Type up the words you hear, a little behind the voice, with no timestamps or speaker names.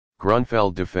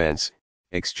Grnfeld defense,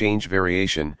 exchange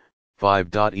variation,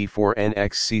 5.e4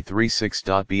 Nxc3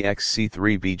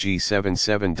 6.bxc3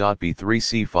 Bg7 7.Be3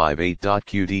 c5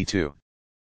 8.qd2.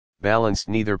 Balanced,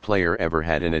 neither player ever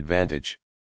had an advantage.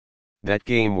 That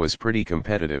game was pretty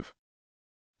competitive.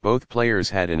 Both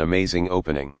players had an amazing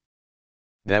opening.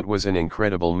 That was an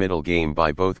incredible middle game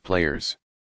by both players.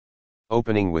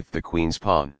 Opening with the queen's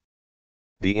pawn.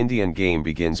 The Indian game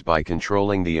begins by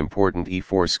controlling the important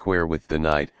e4 square with the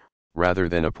knight, rather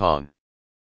than a pawn.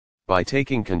 By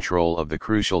taking control of the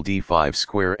crucial d5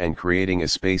 square and creating a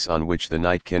space on which the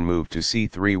knight can move to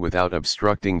c3 without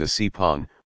obstructing the c-pawn,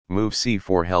 move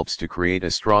c4 helps to create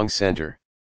a strong center.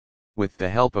 With the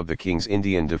help of the king's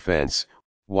Indian defense,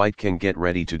 white can get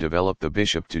ready to develop the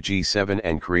bishop to g7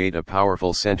 and create a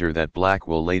powerful center that black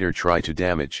will later try to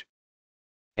damage.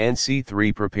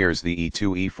 Nxc3 prepares the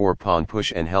e2-e4 pawn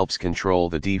push and helps control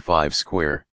the d5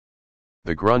 square.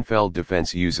 The Grnfeld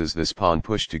defense uses this pawn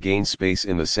push to gain space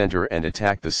in the center and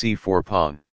attack the c4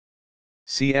 pawn.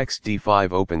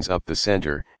 Cx-d5 opens up the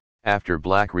center. After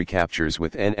black recaptures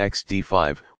with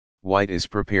Nx-d5, white is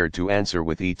prepared to answer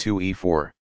with e2-e4.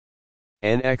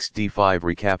 Nx-d5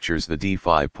 recaptures the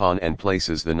d5 pawn and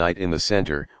places the knight in the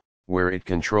center, where it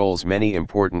controls many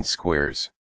important squares.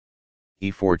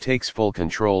 e4 takes full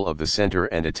control of the center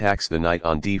and attacks the knight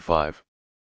on d5.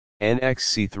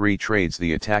 Nxc3 trades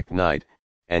the attacked knight,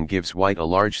 and gives white a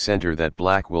large center that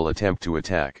black will attempt to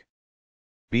attack.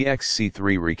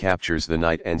 Bxc3 recaptures the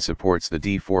knight and supports the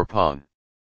d4 pawn.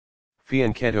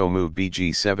 Fianchetto move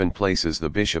Bg7 places the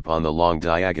bishop on the long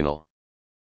diagonal.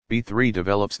 b3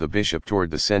 develops the bishop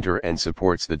toward the center and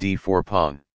supports the d4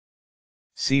 pawn.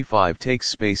 c5 takes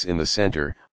space in the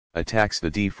center, attacks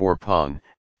the d4 pawn,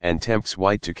 and tempts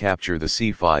white to capture the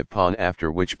c5 pawn,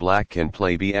 after which black can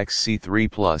play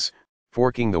bxc3+,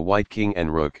 forking the white king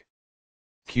and rook.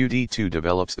 qd2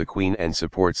 develops the queen and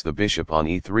supports the bishop on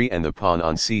e3 and the pawn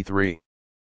on c3.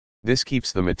 This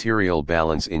keeps the material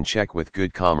balance in check with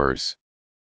good commerce.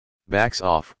 Backs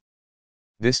off.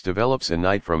 This develops a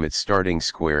knight from its starting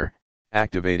square,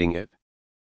 activating it.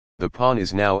 The pawn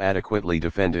is now adequately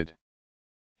defended.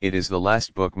 It is the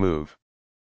last book move.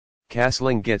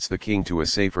 Castling gets the king to a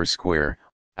safer square,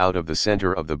 out of the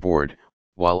center of the board,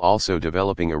 while also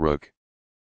developing a rook.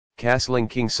 Castling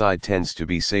kingside tends to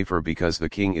be safer because the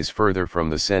king is further from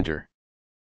the center.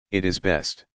 It is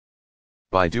best.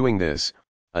 By doing this,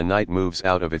 a knight moves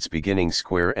out of its beginning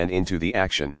square and into the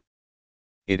action.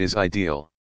 It is ideal.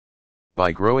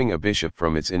 By growing a bishop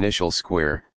from its initial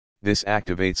square, this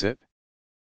activates it.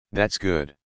 That's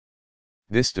good.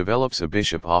 This develops a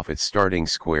bishop off its starting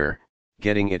square,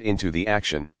 getting it into the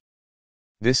action.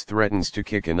 This threatens to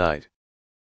kick a knight.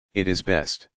 It is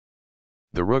best.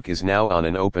 The rook is now on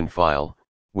an open file,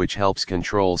 which helps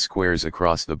control squares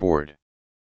across the board.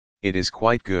 It is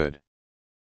quite good.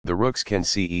 The rooks can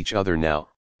see each other now,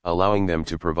 allowing them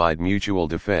to provide mutual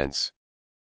defense.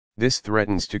 This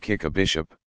threatens to kick a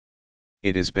bishop.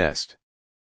 It is best.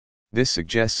 This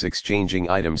suggests exchanging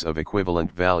items of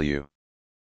equivalent value.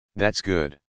 That's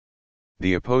good.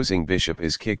 The opposing bishop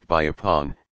is kicked by a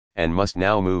pawn, and must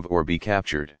now move or be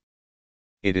captured.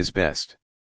 It is best.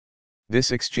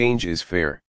 This exchange is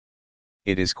fair.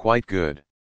 It is quite good.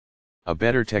 A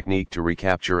better technique to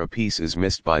recapture a piece is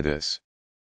missed by this.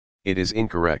 It is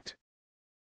incorrect.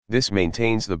 This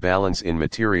maintains the balance in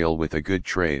material with a good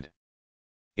trade.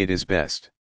 It is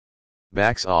best.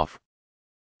 Backs off.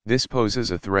 This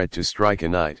poses a threat to strike a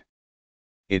knight.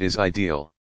 It is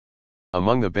ideal.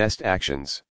 Among the best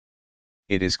actions.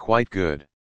 It is quite good.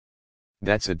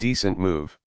 That's a decent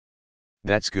move.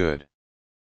 That's good.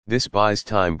 This buys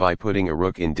time by putting a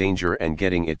rook in danger and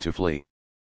getting it to flee.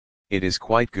 It is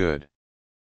quite good.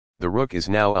 The rook is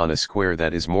now on a square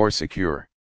that is more secure.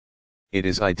 It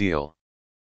is ideal.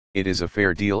 It is a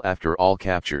fair deal after all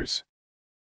captures.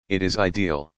 It is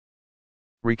ideal.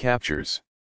 Recaptures.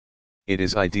 It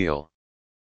is ideal.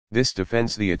 This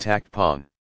defends the attacked pawn.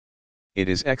 It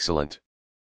is excellent.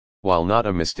 While not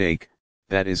a mistake,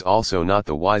 that is also not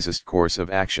the wisest course of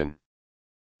action.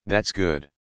 That's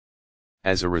good.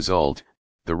 As a result,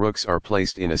 the rooks are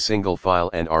placed in a single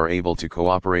file and are able to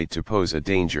cooperate to pose a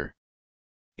danger.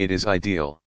 It is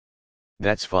ideal.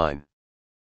 That's fine.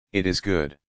 It is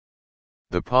good.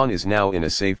 The pawn is now in a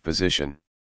safe position.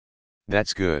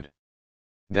 That's good.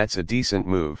 That's a decent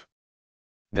move.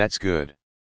 That's good.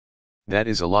 That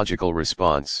is a logical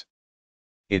response.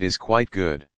 It is quite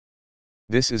good.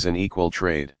 This is an equal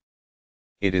trade.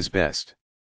 It is best.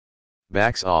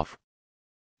 Backs off.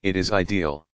 It is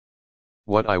ideal.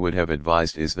 What I would have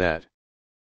advised is that.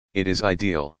 It is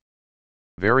ideal.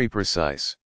 Very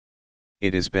precise.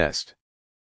 It is best.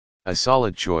 A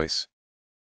solid choice.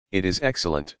 It is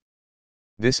excellent.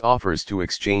 This offers to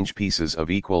exchange pieces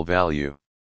of equal value.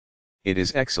 It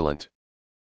is excellent.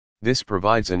 This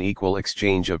provides an equal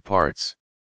exchange of parts.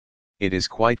 It is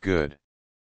quite good.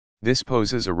 This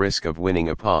poses a risk of winning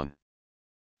a pawn.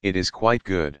 It is quite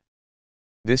good.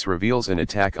 This reveals an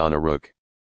attack on a rook.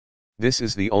 This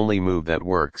is the only move that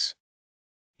works.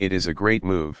 It is a great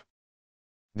move.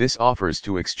 This offers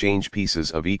to exchange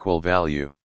pieces of equal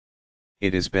value.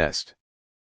 It is best.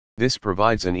 This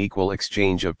provides an equal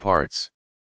exchange of parts.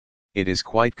 It is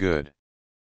quite good.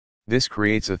 This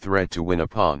creates a threat to win a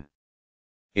pawn.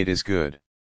 It is good.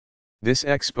 This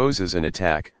exposes an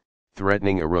attack,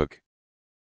 threatening a rook.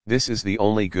 This is the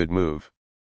only good move.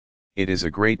 It is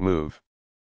a great move.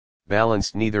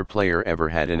 Balanced. Neither player ever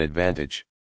had an advantage.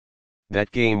 That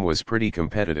game was pretty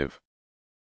competitive.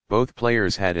 Both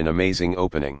players had an amazing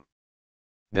opening.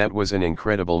 That was an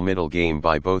incredible middle game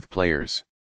by both players.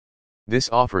 This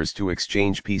offers to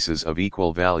exchange pieces of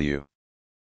equal value.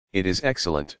 It is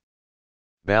excellent.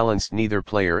 Balanced. Neither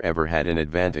player ever had an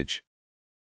advantage.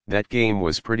 That game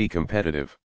was pretty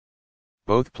competitive.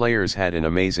 Both players had an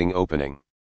amazing opening.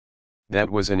 That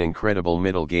was an incredible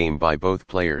middle game by both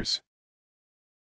players.